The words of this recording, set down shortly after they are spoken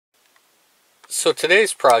So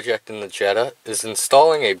today's project in the Jetta is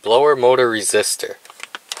installing a blower motor resistor.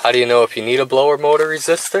 How do you know if you need a blower motor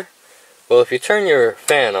resistor? Well, if you turn your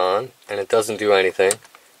fan on and it doesn't do anything,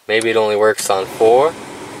 maybe it only works on 4,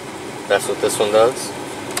 that's what this one does,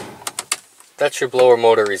 that's your blower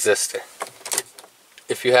motor resistor.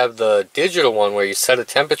 If you have the digital one where you set a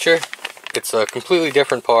temperature, it's a completely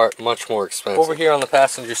different part, much more expensive. Over here on the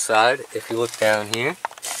passenger side, if you look down here,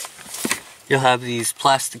 you'll have these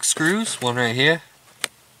plastic screws, one right here.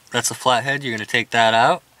 That's a flathead, you're going to take that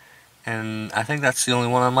out. And I think that's the only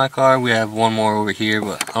one on my car. We have one more over here,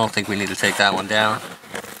 but I don't think we need to take that one down.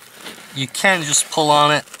 You can just pull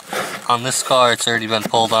on it. On this car, it's already been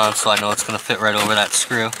pulled on, so I know it's going to fit right over that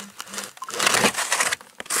screw.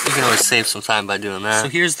 You can always save some time by doing that. So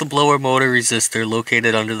here's the blower motor resistor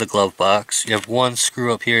located under the glove box. You have one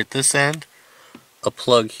screw up here at this end, a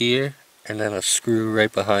plug here, and then a screw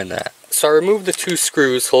right behind that. So I removed the 2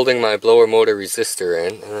 screws holding my blower motor resistor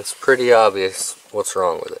in, and it's pretty obvious what's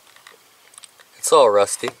wrong with it. It's all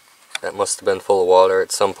rusty. That must have been full of water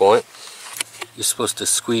at some point. You're supposed to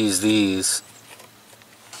squeeze these,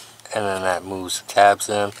 and then that moves the tabs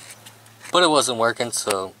in. But it wasn't working,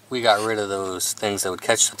 so we got rid of those things that would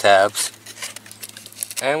catch the tabs.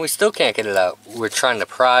 And we still can't get it out. We're trying to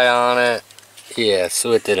pry on it. Yeah,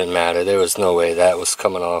 so it didn't matter. There was no way that was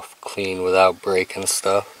coming off clean without breaking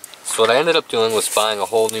stuff. So what I ended up doing was buying a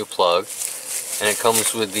whole new plug, and it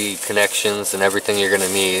comes with the connections and everything you're going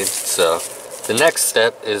to need. So the next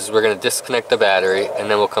step is we're going to disconnect the battery, and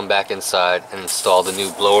then we'll come back inside and install the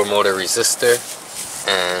new blower motor resistor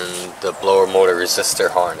and the blower motor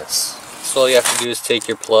resistor harness. So all you have to do is take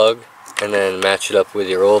your plug and then match it up with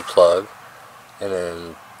your old plug, and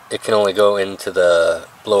then it can only go into the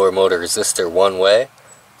blower motor resistor one way,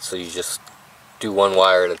 so you just do one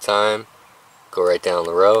wire at a time, go right down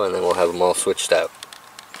the row, and then we'll have them all switched out.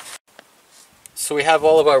 So we have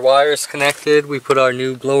all of our wires connected. We put our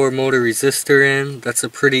new blower motor resistor in. That's a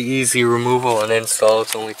pretty easy removal and install.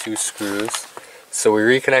 It's only 2 screws. So we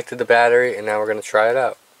reconnected the battery, and now we're going to try it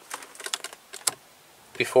out.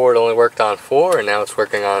 Before it only worked on 4, and now it's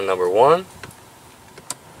working on number 1,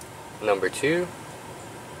 number 2,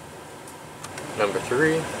 number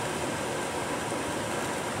 3,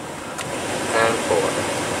 and 4.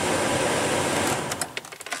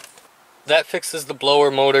 That fixes the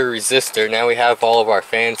blower motor resistor. Now we have all of our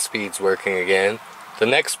fan speeds working again. The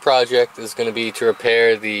next project is going to be to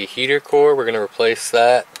repair the heater core. We're going to replace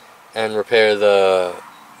that and repair the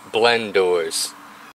blend doors.